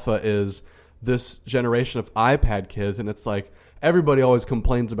Gen Alpha is this generation of iPad kids, and it's everybody always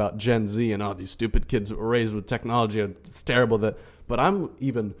complains about Gen Z and these stupid kids were raised with technology. It's terrible but I'm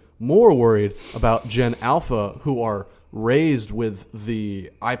even more worried about Gen Alpha who are raised with the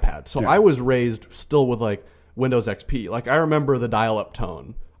iPad. So I was raised still with Windows XP. I remember the dial-up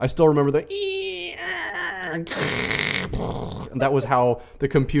tone. I still remember the and that was how the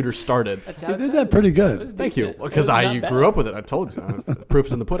computer started. You did that pretty good. Thank you. Because you grew up with it. I told you.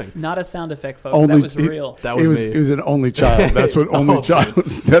 Proof's in the pudding. Not a sound effect, folks. That was real. That was me. It was an only child. That's what only child.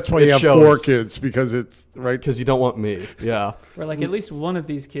 That's why you have 4 kids, because it's right. Because you don't want me. Yeah. We're at least one of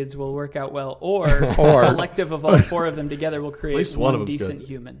these kids will work out well, or a collective of all 4 of them together will create one decent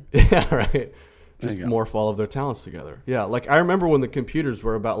human. Yeah, right. Just morph all of their talents together. Yeah, I remember when the computers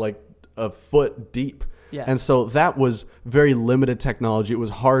were about a foot deep. Yeah. And so that was very limited technology. It was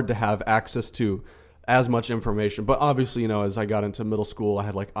hard to have access to as much information. But obviously, as I got into middle school, I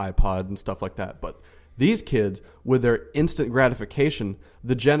had iPod and stuff like that. But these kids, with their instant gratification,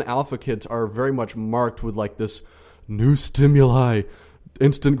 the Gen Alpha kids are very much marked with this new stimuli,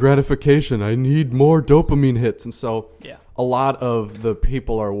 instant gratification. I need more dopamine hits. And so a lot of the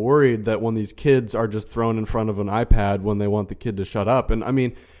people are worried that when these kids are just thrown in front of an iPad when they want the kid to shut up. And I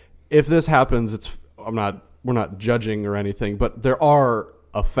mean, if this happens, we're not judging or anything, but there are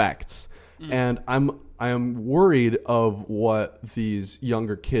effects. And I am worried of what these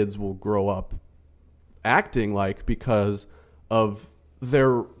younger kids will grow up acting like because of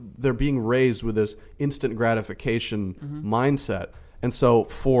they're being raised with this instant gratification mindset. And so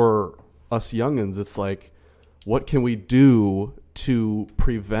for us youngins, it's like, what can we do to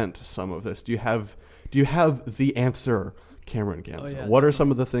prevent some of this? Do you have the answer, Cameron Gamza? Oh, yeah. What are some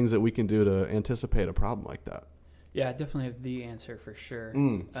of the things that we can do to anticipate a problem like that? Yeah, I definitely have the answer for sure.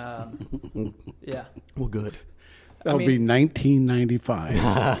 Yeah. Well, good. That'll be 1995.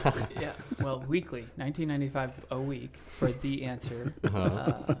 Yeah, well, weekly, 1995 a week for the answer.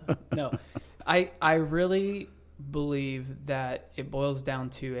 No, I really believe that it boils down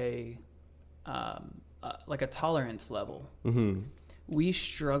to a tolerance level. We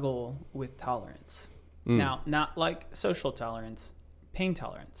struggle with tolerance. Now, not like social tolerance, pain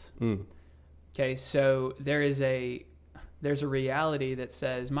tolerance. Okay, so there's a reality that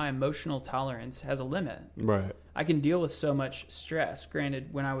says my emotional tolerance has a limit. Right. I can deal with so much stress.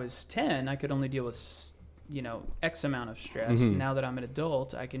 Granted, when I was 10, I could only deal with, X amount of stress. Now that I'm an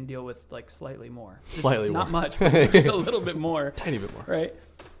adult, I can deal with like slightly more. Not much, but just a little bit more. Tiny bit more. Right.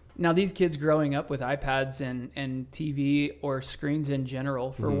 Now, these kids growing up with iPads and TV or screens in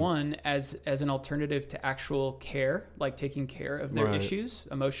general, for one, as an alternative to actual care, like taking care of their issues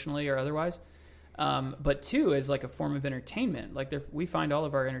emotionally or otherwise. But two, as like a form of entertainment. Like we find all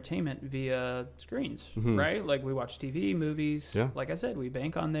of our entertainment via screens, right? Like we watch TV, movies. Yeah. Like I said, we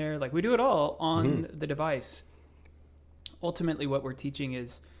bank on there. Like we do it all on the device. Ultimately, what we're teaching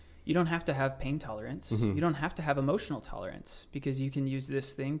is you don't have to have pain tolerance. You don't have to have emotional tolerance because you can use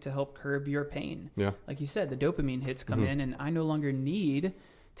this thing to help curb your pain. Yeah. Like you said, the dopamine hits come in and I no longer need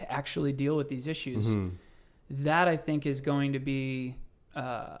to actually deal with these issues. That I think is going to be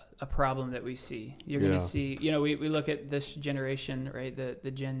a problem that we see. You're going to see, we look at this generation, right?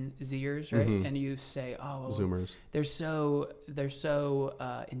 The Gen Zers, right? And you say, oh, Zoomers. They're so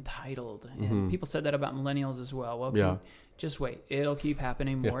entitled. And people said that about millennials as well. Well, just wait. It'll keep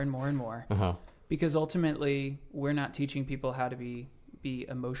happening more and more and more. Because ultimately, we're not teaching people how to be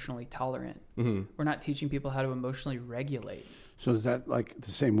emotionally tolerant. We're not teaching people how to emotionally regulate. So is that like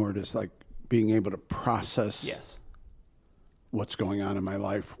the same word as like being able to process what's going on in my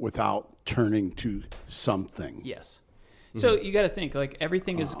life without turning to something? Yes. So you got to think like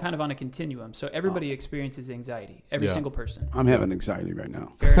everything is kind of on a continuum. So everybody experiences anxiety. Every single person. I'm having anxiety right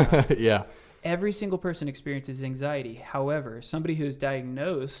now. Fair enough. Yeah. Every single person experiences anxiety. However, somebody who's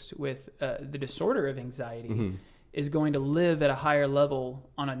diagnosed with the disorder of anxiety is going to live at a higher level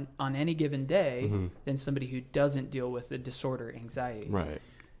on any given day than somebody who doesn't deal with the disorder anxiety. Right.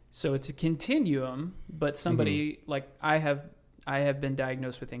 So it's a continuum, but somebody like I have been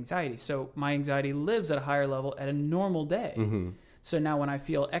diagnosed with anxiety. So my anxiety lives at a higher level at a normal day. So now when I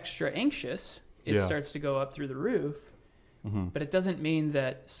feel extra anxious, it starts to go up through the roof. But it doesn't mean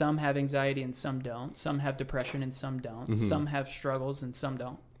that some have anxiety and some don't. Some have depression and some don't. Some have struggles and some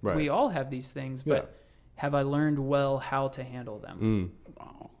don't. Right. We all have these things, but have I learned well how to handle them?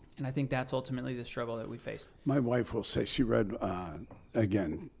 And I think that's ultimately the struggle that we face. My wife will say she read,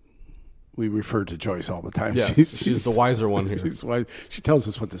 again, we refer to Joyce all the time. Yes, she's the wiser one here. She's wise. She tells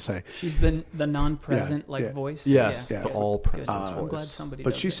us what to say. She's the non-present voice. Yes, the all-present voice. I'm glad somebody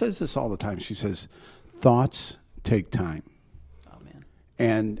But does she it. says this all the time. She says, thoughts take time. Oh,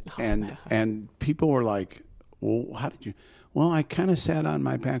 man. And people were like, well, how did you? Well, I kind of sat on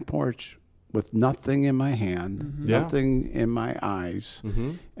my back porch with nothing in my hand, nothing in my eyes,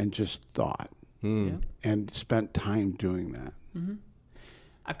 and just thought and spent time doing that.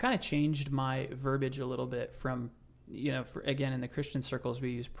 I've kind of changed my verbiage a little bit from, again, in the Christian circles, we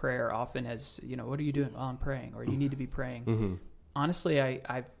use prayer often as, what are you doing? Well, I'm praying, or you need to be praying. Honestly,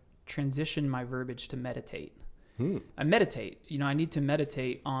 I've transitioned my verbiage to meditate. I meditate. I need to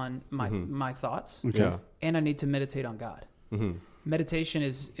meditate on my thoughts, and I need to meditate on God. Meditation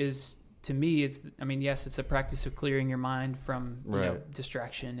is to me, yes, it's the practice of clearing your mind from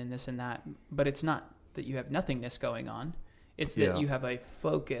distraction and this and that, but it's not that you have nothingness going on. It's that you have a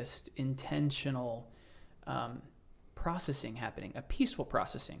focused, intentional processing happening, a peaceful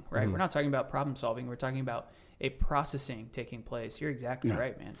processing, right? We're not talking about problem solving. We're talking about a processing taking place. You're exactly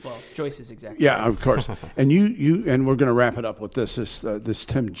right, man. Well, Joyce is exactly right. Yeah, of course. And you and we're going to wrap it up with this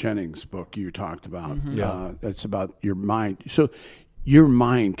Tim Jennings book you talked about. It's about your mind. So your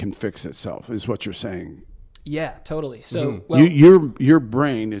mind can fix itself, is what you're saying. Yeah, totally. So your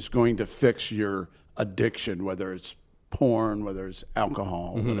brain is going to fix your addiction, whether it's porn, whether it's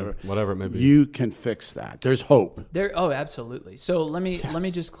alcohol, whatever it may be. You can fix that. There's hope. Oh, absolutely. So let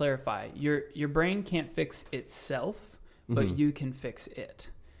me just clarify. Your brain can't fix itself, but you can fix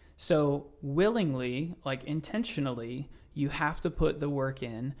it. So willingly, like intentionally, you have to put the work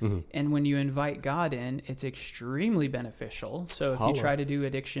in. And when you invite God in, it's extremely beneficial. So if you try to do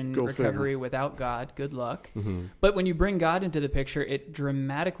addiction recovery without God, good luck. But when you bring God into the picture, it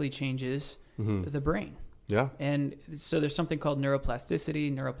dramatically changes the brain. Yeah. And so there's something called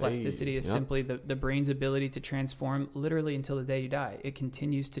neuroplasticity. Neuroplasticity is simply the brain's ability to transform literally until the day you die. It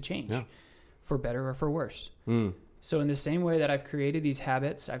continues to change for better or for worse. So in the same way that I've created these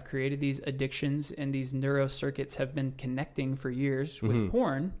habits, I've created these addictions, and these neurocircuits have been connecting for years with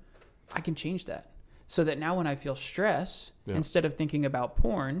porn, I can change that. So that now when I feel stress, instead of thinking about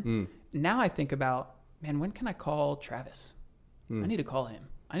porn, now I think about, man, when can I call Travis? I need to call him.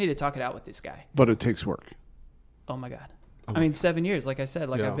 I need to talk it out with this guy. But it takes work. Oh my God. I mean, 7 years, like I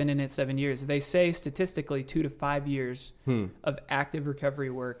said, I've been in it 7 years. They say statistically 2 to 5 years of active recovery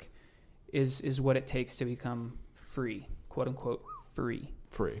work is what it takes to become free, quote unquote, free.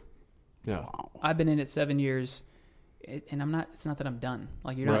 Yeah. Wow. I've been in it 7 years, and it's not that I'm done.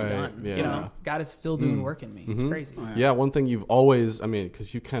 Like, you're not done. Yeah. You know, God is still doing work in me. It's crazy. Yeah. One thing you've always,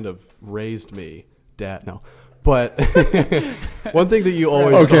 because you kind of raised me, Dad. No. But one thing that you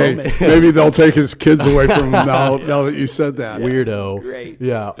always told me. Maybe they'll take his kids away from him now that you said that. Weirdo. Great.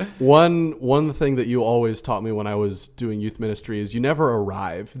 Yeah. One thing that you always taught me when I was doing youth ministry is you never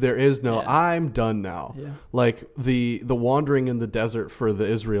arrive. There is no I'm done now. Yeah. Like the wandering in the desert for the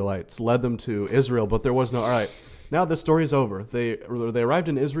Israelites led them to Israel, but there was no all right. Now the story's over. They arrived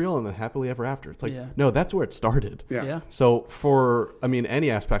in Israel and then happily ever after. It's like no, that's where it started. Yeah. So for any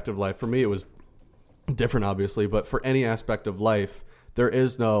aspect of life, for me it was different obviously, but for any aspect of life there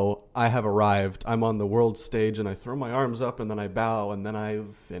is no I have arrived, I'm on the world stage and I throw my arms up and then I bow and then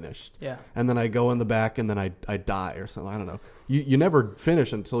I've finished, and then I go in the back and then I die or something. I don't know, you never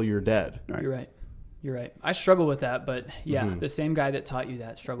finish until you're dead. You're right. I struggle with that, but the same guy that taught you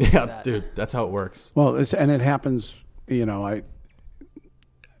that struggles with that. Dude, that's how it works. Well, and it happens, I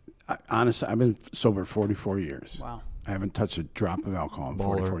honestly, I've been sober 44 years. Wow. I haven't touched a drop of alcohol in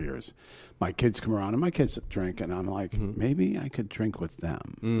 44 years. My kids come around and my kids drink, and I'm like, maybe I could drink with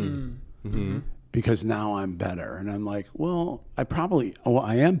them because now I'm better. And I'm like, well,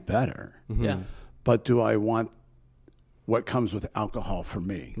 I am better. But do I want what comes with alcohol for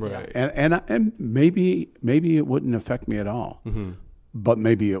me? Right. And maybe it wouldn't affect me at all. But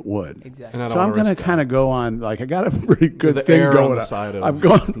maybe it would. Exactly. So I'm going to kind of go on, like, I got a pretty good thing going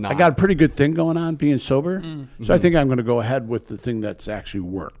on. I got a pretty good thing going on being sober. So I think I'm going to go ahead with the thing that's actually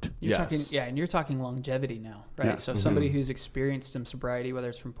worked. And you're talking longevity now, right? Yeah. So somebody who's experienced some sobriety, whether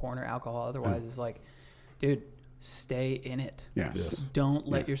it's from porn or alcohol, otherwise is like, dude, stay in it. Yes. Don't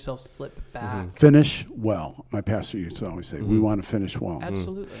let yourself slip back. Finish well. My pastor used to always say, we want to finish well.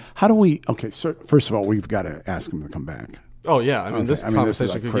 Absolutely. How do we, so first of all, we've got to ask him to come back. Oh yeah, this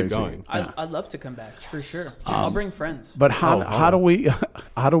conversation could keep going. I'd love to come back for sure. I'll bring friends. But how do we? I'm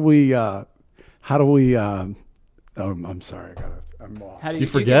sorry, I'm lost. You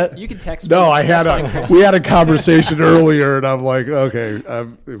forget? You can text me. No, we had a conversation earlier, and I'm like, okay,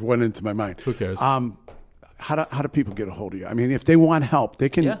 it went into my mind. Who cares? How do people get a hold of you? I mean, if they want help, they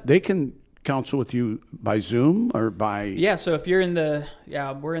can counsel with you by Zoom or by... So if you're in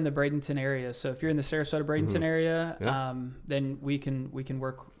we're in the Bradenton area. So if you're in the Sarasota Bradenton area, then we can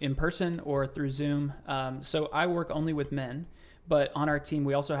work in person or through Zoom. So I work only with men, but on our team,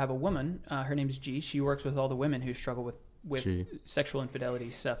 we also have a woman. Her name's G. She works with all the women who struggle with sexual infidelity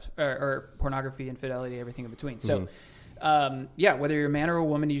stuff or pornography, infidelity, everything in between. So whether you're a man or a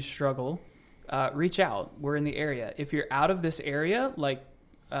woman, you struggle, reach out. We're in the area. If you're out of this area, like,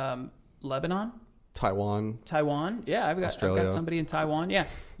 Lebanon, Taiwan. Yeah, I've got somebody in Taiwan. Yeah,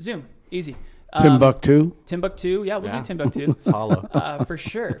 Zoom, easy. Timbuktu. Yeah, we'll do Timbuktu. Holla. For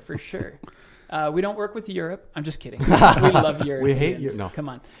sure. We don't work with Europe. I'm just kidding. We love Europe. We hate Europe. No. Come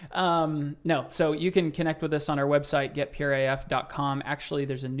on. No. So you can connect with us on our website, getpureaf.com. Actually,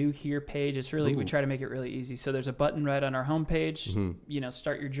 there's a new here page. It's really, we try to make it really easy. So there's a button right on our homepage.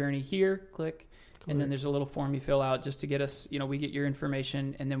 Start your journey here. Click. And then there's a little form you fill out just to get us, we get your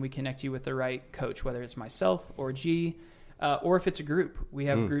information, and then we connect you with the right coach, whether it's myself or G, or if it's a group. We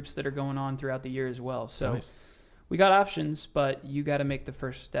have groups that are going on throughout the year as well. So we got options, but you got to make the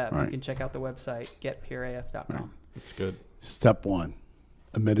first step. Right. You can check out the website, getpureaf.com. Right. That's good. Step one,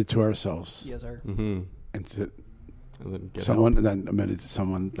 admit it to ourselves. Yes, sir. And then get someone, and then admit it to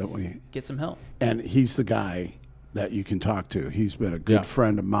someone that we... Get some help. And he's the guy that you can talk to. He's been a good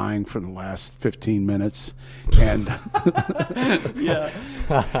friend of mine for the last 15 minutes. And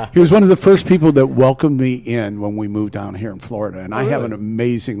he was one of the first people that welcomed me in when we moved down here in Florida. And I have an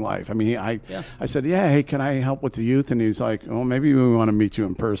amazing life. I mean, I said, hey, can I help with the youth? And he's like, oh, maybe we want to meet you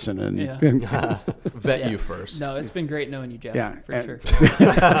in person and vet you first. No, it's been great knowing you, Jeff. Yeah, for sure.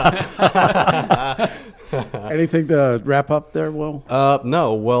 Anything to wrap up there, Will?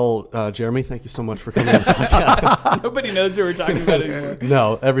 No. Well, Jeremy, thank you so much for coming on the podcast. Nobody knows who we're talking about anymore.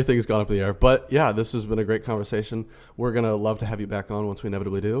 No, everything's gone up in the air. But yeah, this has been a great conversation. We're going to love to have you back on once we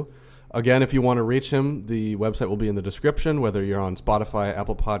inevitably do. Again, if you want to reach him, the website will be in the description, whether you're on Spotify,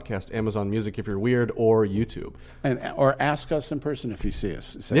 Apple Podcast, Amazon Music if you're weird, or YouTube. Or ask us in person if you see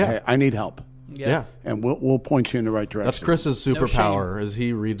us. Say, hey, I need help. Yeah. And we'll point you in the right direction. That's Chris's superpower, is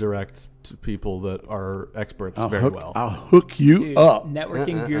he redirects to people that are experts well. I'll hook you up.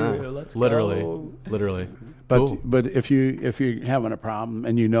 Networking guru. Let's literally. But cool. but if you're having a problem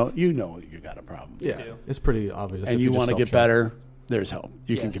and you know you got a problem. Yeah. It's pretty obvious. And you want to get better, there's help.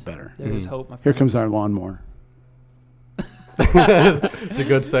 You can get better. There's hope, my friend. Here comes our lawnmower. It's a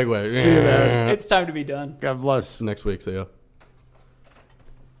good segue. See you, man. It's time to be done. God bless. Next week, see ya.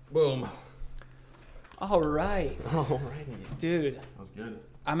 Boom. All right. Alrighty. Dude. That was good.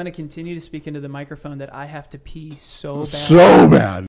 I'm going to continue to speak into the microphone that I have to pee so bad. So bad.